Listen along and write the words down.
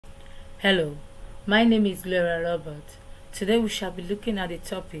Hello, my name is Laura Robert. Today we shall be looking at the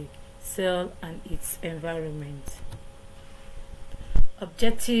topic cell and its environment.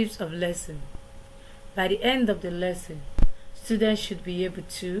 Objectives of lesson. By the end of the lesson, students should be able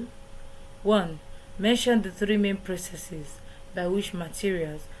to 1. Mention the three main processes by which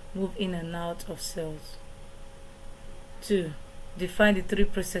materials move in and out of cells. 2. Define the three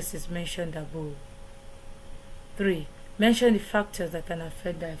processes mentioned above. 3. Mention the factors that can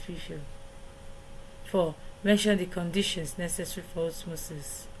affect diffusion. 4. Mention the conditions necessary for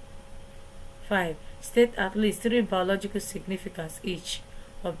osmosis. 5. State at least 3 biological significance each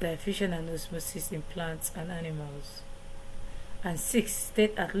of diffusion and osmosis in plants and animals. And 6.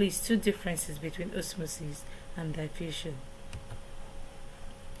 State at least 2 differences between osmosis and diffusion.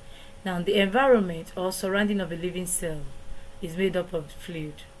 Now, the environment or surrounding of a living cell is made up of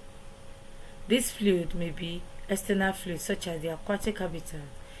fluid. This fluid may be external fluid such as the aquatic habitat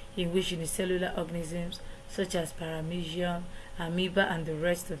in which unicellular organisms such as paramecium, amoeba and the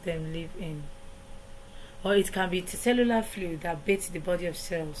rest of them live in. Or it can be cellular fluid that bathes the body of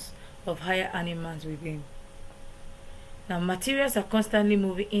cells of higher animals within. Now, materials are constantly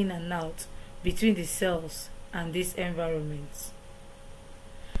moving in and out between the cells and these environments.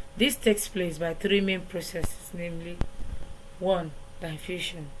 This takes place by 3 main processes, namely 1.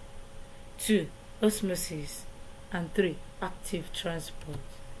 Diffusion, 2. Osmosis, and 3. Active transport.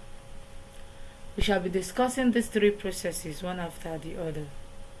 We shall be discussing these 3 processes one after the other.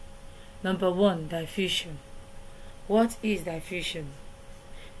 Number 1. Diffusion. What is diffusion?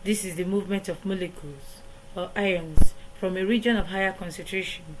 This is the movement of molecules or ions from a region of higher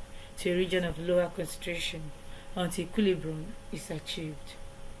concentration to a region of lower concentration until equilibrium is achieved.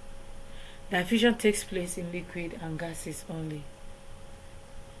 Diffusion takes place in liquid and gases only.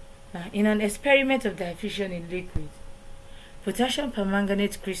 Now, in an experiment of diffusion in liquid, potassium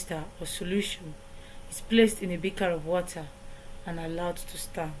permanganate crystal or solution is placed in a beaker of water and allowed to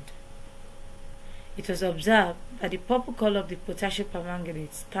stand. It was observed that the purple color of the potassium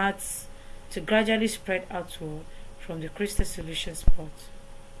permanganate starts to gradually spread outward from the crystal solution spot.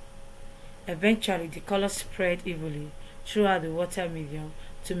 Eventually, the color spread evenly throughout the water medium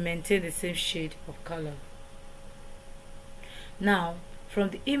to maintain the same shade of color. Now, from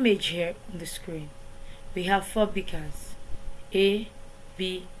the image here on the screen, we have 4 beakers, A,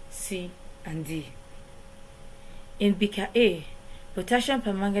 B, C, and D. In beaker A, potassium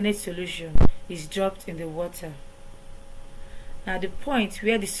permanganate solution is dropped in the water. Now, the point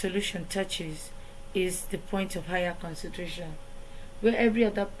where the solution touches is the point of higher concentration, where every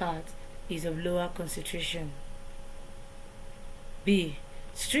other part is of lower concentration. B.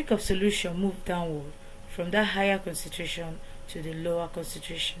 Streak of solution move downward from that higher concentration to the lower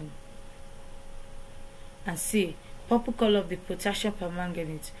concentration. And C. Purple color of the potassium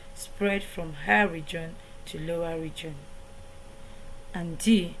permanganate spread from higher region to lower region. And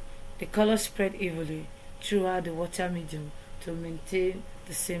D. The color spread evenly throughout the water medium to maintain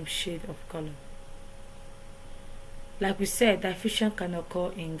the same shade of color. Like we said, diffusion can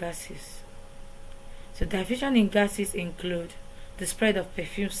occur in gases. So diffusion in gases include the spread of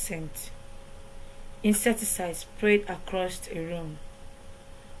perfume scent, insecticide sprayed across a room,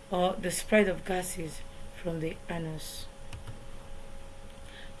 or the spread of gases from the anus.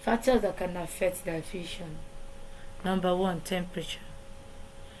 Factors that can affect diffusion. Number 1. Temperature.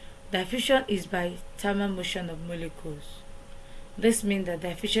 Diffusion is by thermal motion of molecules. This means that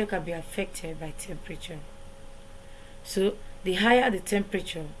diffusion can be affected by temperature. So, the higher the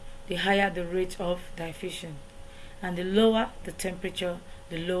temperature, the higher the rate of diffusion, and the lower the temperature,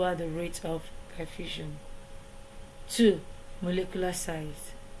 the lower the rate of diffusion. 2. Molecular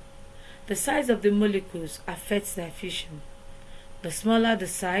size. The size of the molecules affects diffusion. The smaller the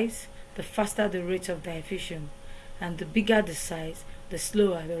size, the faster the rate of diffusion, and the bigger the size, the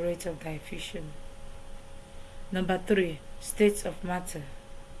slower the rate of diffusion. Number 3. States of matter.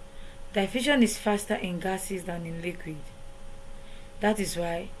 Diffusion is faster in gases than in liquid. That is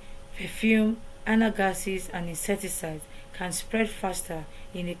why perfume, anal gases, and insecticides can spread faster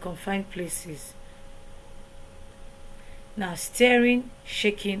in a confined places. Now, stirring,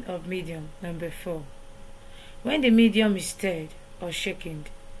 shaking of medium. Number 4. When the medium is stirred or shaken,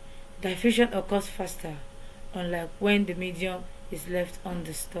 diffusion occurs faster, unlike when the medium is left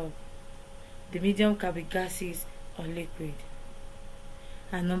undisturbed. The medium can be gases or liquid.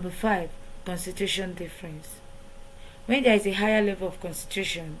 And number 5. Concentration difference. When there is a higher level of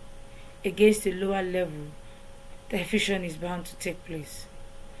concentration against a lower level, diffusion is bound to take place.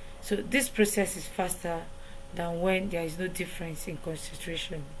 So this process is faster than when there is no difference in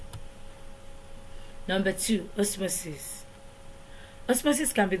concentration. Number 2. Osmosis.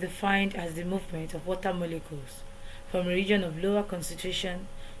 Osmosis can be defined as the movement of water molecules from a region of lower concentration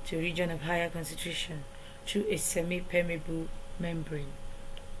to a region of higher concentration through a semi-permeable membrane.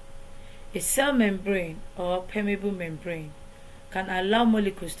 A cell membrane or permeable membrane can allow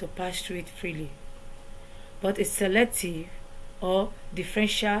molecules to pass through it freely, but a selective or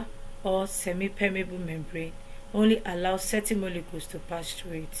differential or semi-permeable membrane only allows certain molecules to pass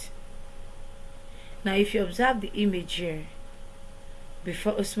through it. Now, if you observe the image here,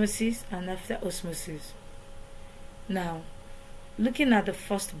 before osmosis and after osmosis. Now, looking at the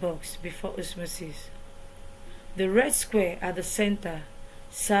first box before osmosis, the red square at the center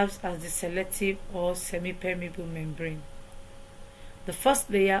serves as the selective or semi-permeable membrane. The first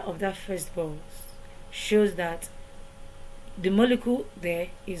layer of that first box shows that the molecule there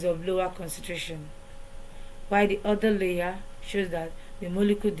is of lower concentration, while the other layer shows that the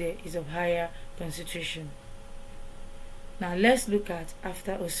molecule there is of higher concentration. Now let's look at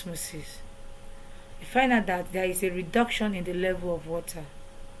after osmosis. We find out that there is a reduction in the level of water.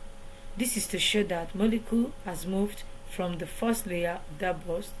 This is to show that molecule has moved from the first layer of that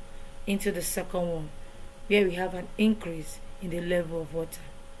burst into the second one, where we have an increase in the level of water.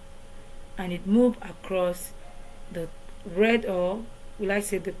 And it moved across the red, or will I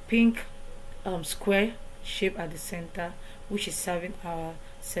say the pink square shape at the center, which is serving our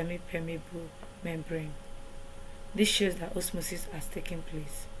semi-permeable membrane. This shows that osmosis has taken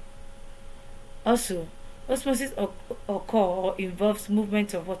place. Also, osmosis occurs or involves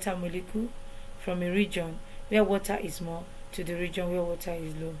movement of water molecule from a region where water is more to the region where water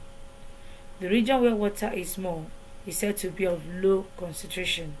is low. The region where water is more is said to be of low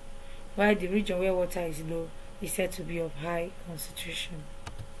concentration, while the region where water is low is said to be of high concentration.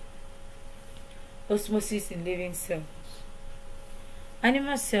 Osmosis in living cells.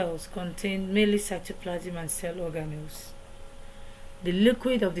 Animal cells contain mainly cytoplasm and cell organelles. The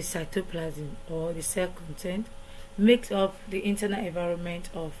liquid of the cytoplasm, or the cell content, makes up the internal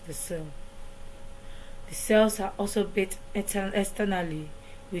environment of the cell. The cells are also bathed externally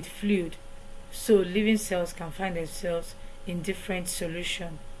with fluid, so living cells can find themselves in different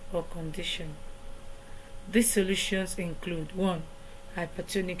solution or condition. These solutions include 1.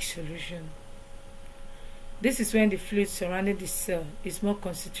 Hypertonic solution. This is when the fluid surrounding the cell is more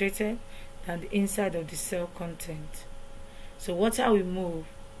concentrated than the inside of the cell content. So water will move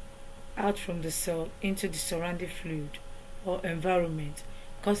out from the cell into the surrounding fluid or environment,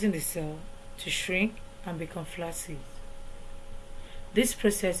 causing the cell to shrink and become flaccid. This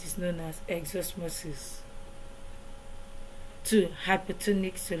process is known as exosmosis. 2.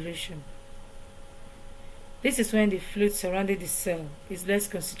 Hypotonic solution. This is when the fluid surrounding the cell is less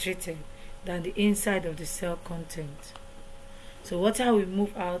concentrated than the inside of the cell content. So water will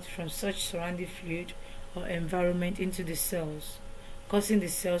move out from such surrounding fluid or environment into the cells, causing the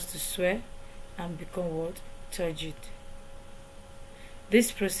cells to swell and become what? Turgid.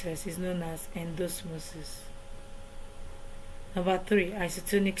 This process is known as endosmosis. Number 3.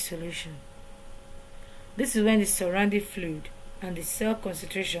 Isotonic solution. This is when the surrounding fluid and the cell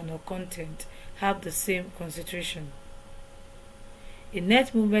concentration or content have the same concentration. A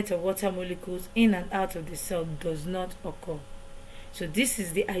net movement of water molecules in and out of the cell does not occur. So this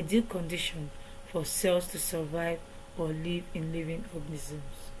is the ideal condition for cells to survive or live in living organisms.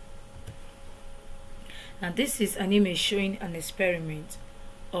 Now this is an image showing an experiment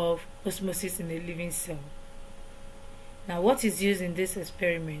of osmosis in a living cell. Now what is used in this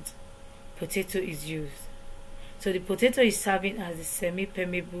experiment? Potato is used. So the potato is serving as a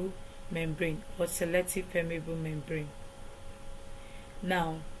semi-permeable membrane or selective permeable membrane.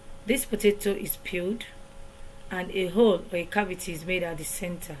 Now, this potato is peeled and a hole or a cavity is made at the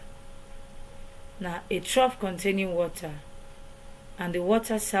center. Now, a trough containing water, and the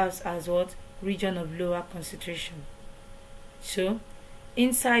water serves as what? Region of lower concentration. So,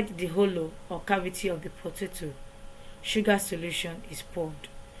 inside the hollow or cavity of the potato, sugar solution is poured.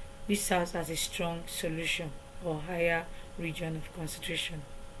 This serves as a strong solution or higher region of concentration.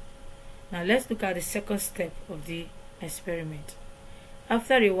 Now, let's look at the second step of the experiment.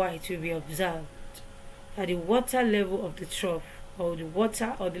 After a while, it will be observed that the water level of the trough, or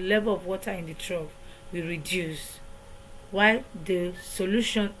the level of water in the trough, will reduce, while the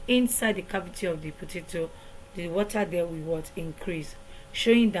solution inside the cavity of the potato, the water there will increase,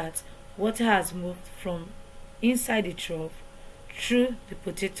 showing that water has moved from inside the trough through the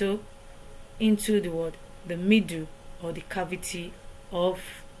potato into the middle or the cavity of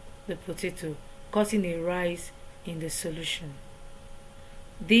the potato, causing a rise in the solution.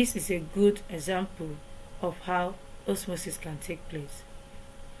 This is a good example of how osmosis can take place.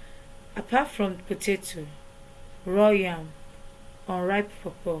 Apart from potato, raw yam, unripe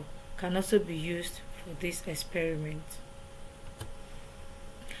pawpaw can also be used for this experiment.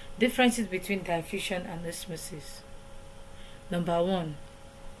 Differences between diffusion and osmosis. Number 1.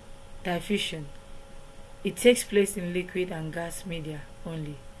 Diffusion. It takes place in liquid and gas media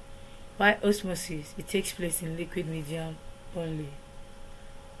only, while osmosis, it takes place in liquid medium only.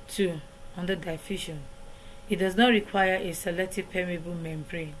 2. Under diffusion, it does not require a selective permeable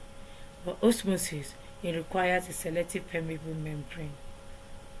membrane, but osmosis, it requires a selective permeable membrane.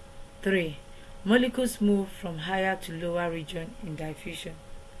 3. Molecules move from higher to lower region in diffusion,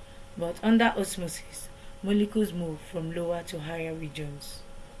 but under osmosis, molecules move from lower to higher regions.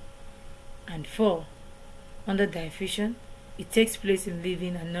 And 4. Under diffusion, it takes place in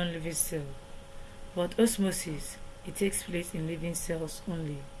living and non-living cells, but osmosis, it takes place in living cells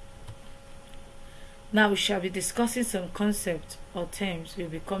only. Now we shall be discussing some concepts or terms we'll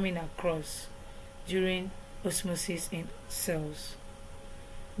be coming across during osmosis in cells.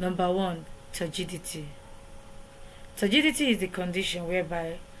 Number 1. Turgidity. Turgidity is the condition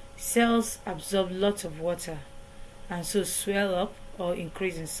whereby cells absorb lots of water and so swell up or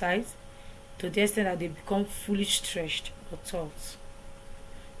increase in size to the extent that they become fully stretched or taut.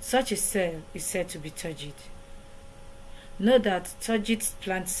 Such a cell is said to be turgid. Note that turgid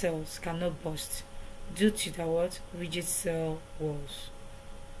plant cells cannot burst due to their rigid cell walls.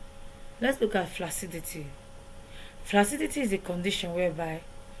 Let's look at flaccidity. Flaccidity is a condition whereby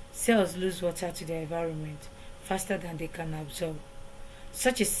cells lose water to their environment faster than they can absorb.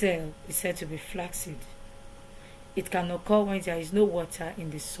 Such a cell is said to be flaccid. It can occur when there is no water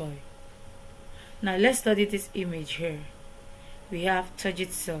in the soil. Now let's study this image here. We have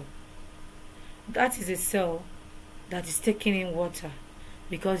turgid cell. That is a cell that is taking in water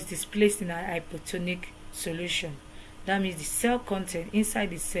because it is placed in a hypotonic solution. That means the cell content inside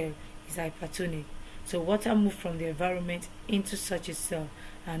the cell is hypertonic. So water moves from the environment into such a cell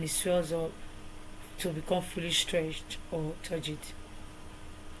and it swells up to become fully stretched or turgid.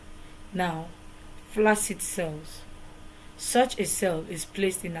 Now, flaccid cells. Such a cell is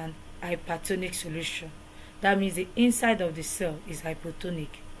placed in an hypertonic solution. That means the inside of the cell is hypotonic.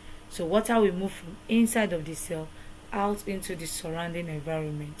 So water will move from inside of the cell out into the surrounding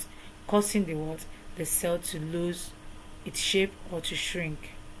environment, causing the cell to lose its shape or to shrink.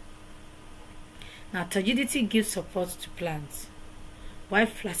 Now, turgidity gives support to plants, while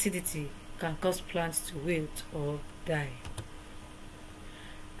flaccidity can cause plants to wilt or die.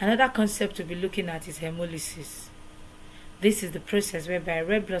 Another concept to be looking at is hemolysis. This is the process whereby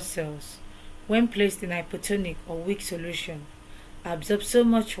red blood cells, when placed in hypotonic or weak solution, absorb so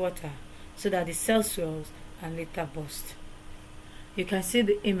much water so that the cell swells and later burst. You can see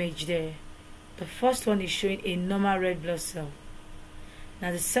the image there. The first one is showing a normal red blood cell.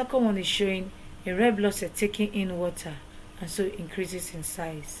 Now the second one is showing a red blood cell taking in water and so it increases in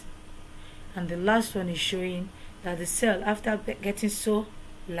size. And the last one is showing that the cell, after getting so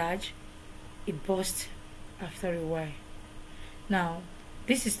large, it bursts after a while. Now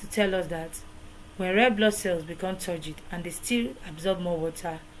this is to tell us that when red blood cells become turgid and they still absorb more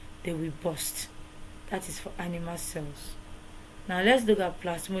water, they will burst. That is for animal cells. Now let's look at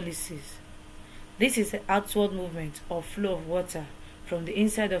plasmolysis. This is the outward movement or flow of water from the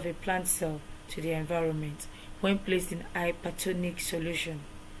inside of a plant cell to the environment when placed in hypertonic solution,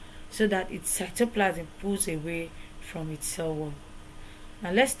 so that its cytoplasm pulls away from its cell wall.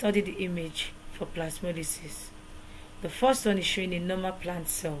 Now let's study the image for plasmolysis. The first one is showing a normal plant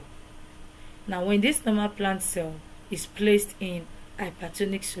cell. Now when this normal plant cell is placed in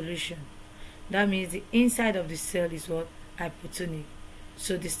hypertonic solution, that means the inside of the cell is hypotonic.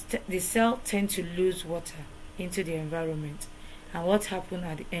 So the cell tends to lose water into the environment. And what happens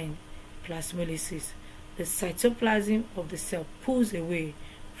at the end? Plasmolysis. The cytoplasm of the cell pulls away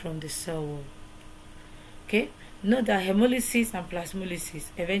from the cell wall. Okay? Note that hemolysis and plasmolysis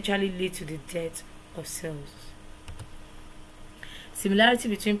eventually lead to the death of cells. Similarity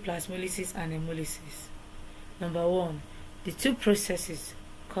between plasmolysis and hemolysis. Number 1, the two processes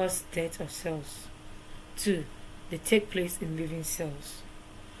cause death of cells. 2, they take place in living cells.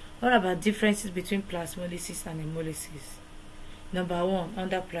 What about differences between plasmolysis and hemolysis? Number 1,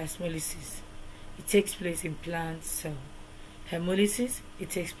 under plasmolysis, it takes place in plant cell. Hemolysis, it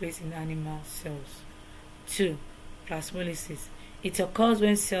takes place in animal cells. 2, plasmolysis, it occurs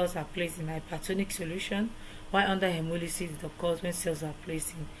when cells are placed in hypertonic solution, while under hemolysis it occurs when cells are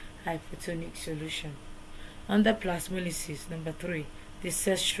placed in hypotonic solution. Under plasmolysis, number 3, the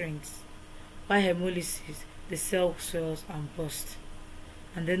cell shrinks, while hemolysis, the cell swells and bursts.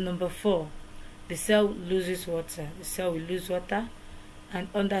 And then number 4, the cell loses water. The cell will lose water, and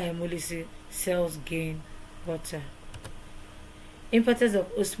under hemolysis, cells gain water. Importance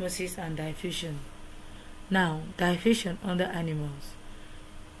of osmosis and diffusion. Now, diffusion under animals.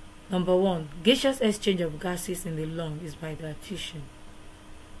 Number 1. Gaseous exchange of gases in the lung is by diffusion.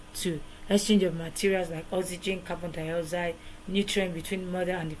 2. Exchange of materials like oxygen, carbon dioxide, nutrient between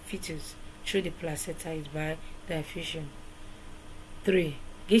mother and the fetus through the placenta is by diffusion. 3.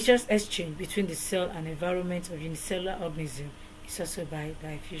 Gaseous exchange between the cell and environment of unicellular organism is also by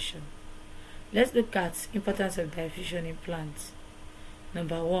diffusion. Let's look at importance of diffusion in plants.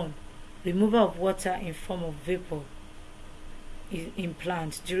 Number 1. Removal of water in form of vapor in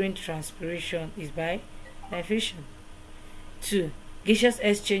plants during transpiration is by diffusion. 2. Gaseous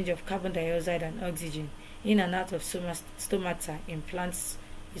exchange of carbon dioxide and oxygen in and out of stomata in plants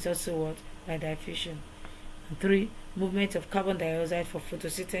is also what? By diffusion. And 3. Movement of carbon dioxide for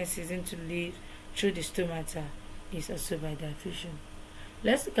photosynthesis into leaves through the stomata is also by diffusion.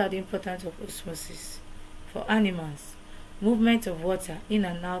 Let's look at the importance of osmosis. For animals, movement of water in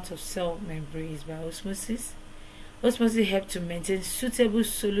and out of cell membrane is by osmosis. Osmosis helps to maintain suitable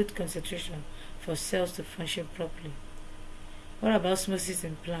solute concentration for cells to function properly. What about osmosis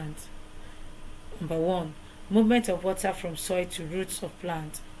in plants? Number 1. Movement of water from soil to roots of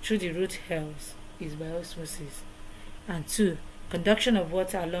plants through the root hairs is by osmosis. And 2. Conduction of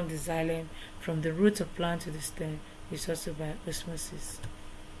water along the xylem from the root of plant to the stem is also by osmosis.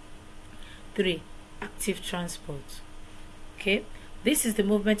 3. Active transport. Okay, this is the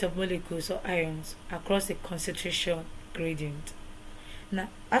movement of molecules or ions across a concentration gradient. Now,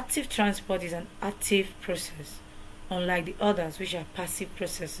 active transport is an active process, unlike the others which are passive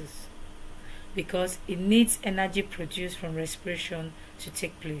processes, because it needs energy produced from respiration to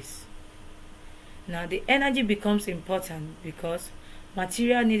take place. Now, the energy becomes important because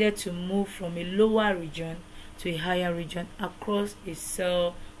material needed to move from a lower region to a higher region across a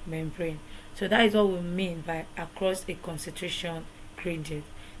cell membrane. So that is what we mean by across a concentration gradient.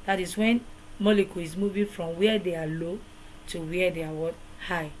 That is when molecule is moving from where they are low to where they are what?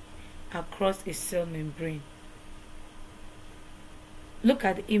 High, across a cell membrane. Look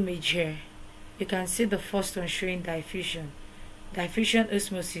at the image here. You can see the first one showing diffusion. Diffusion,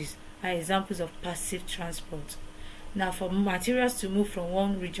 osmosis are examples of passive transport. Now, for materials to move from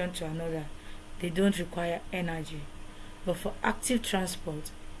one region to another, they don't require energy. But for active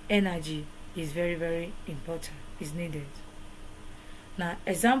transport, energy is very, very important, is needed. Now,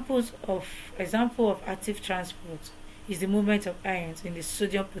 example of active transport is the movement of ions in the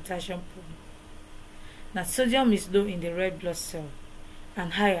sodium-potassium pool. Now, sodium is low in the red blood cell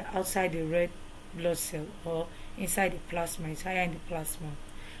and higher outside the red blood cell, or inside the plasma. It's higher in the plasma.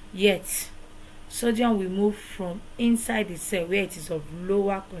 Yet, sodium will move from inside the cell where it is of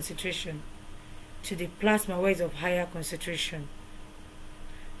lower concentration to the plasma where it is of higher concentration.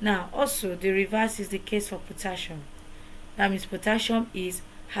 Now, also the reverse is the case for potassium. That means potassium is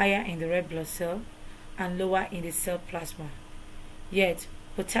higher in the red blood cell and lower in the cell plasma. Yet,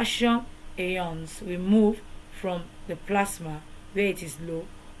 potassium ions will move from the plasma where it is low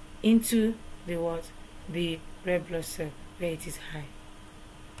into the what? The red blood cell where it is high.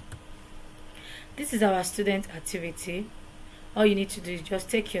 This is our student activity. All you need to do is just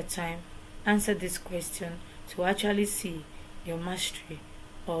take your time, answer this question to actually see your mastery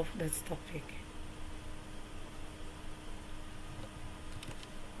of that topic.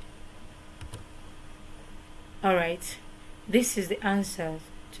 Alright, this is the answers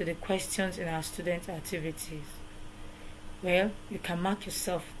to the questions in our student activities. Well, you can mark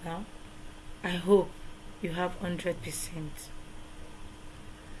yourself now. I hope you have 100%.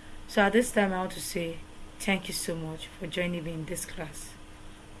 So at this time I want to say thank you so much for joining me in this class.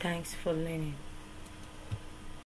 Thanks for learning.